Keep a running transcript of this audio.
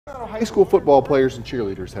High school football players and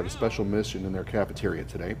cheerleaders had a special mission in their cafeteria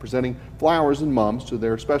today, presenting flowers and mums to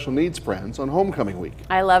their special needs friends on homecoming week.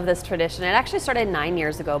 I love this tradition. It actually started 9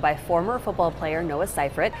 years ago by former football player Noah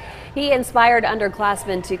Seifert. He inspired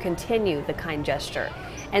underclassmen to continue the kind gesture.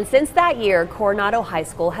 And since that year, Coronado High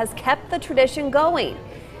School has kept the tradition going.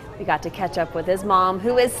 We got to catch up with his mom,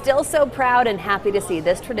 who is still so proud and happy to see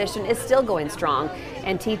this tradition is still going strong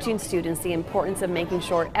and teaching students the importance of making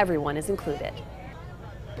sure everyone is included.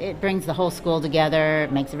 It brings the whole school together,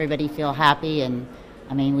 it makes everybody feel happy, and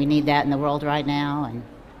I mean, we need that in the world right now, and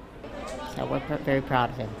so we're very proud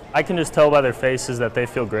of him. I can just tell by their faces that they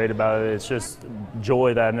feel great about it. It's just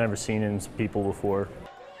joy that I've never seen in people before.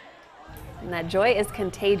 And that joy is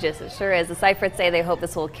contagious, it sure is. The Seiferts say they hope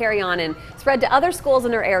this will carry on and spread to other schools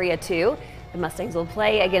in their area too. The Mustangs will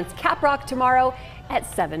play against Caprock tomorrow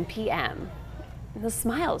at 7 p.m. And the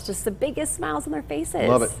smiles, just the biggest smiles on their faces.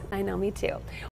 Love it. I know, me too.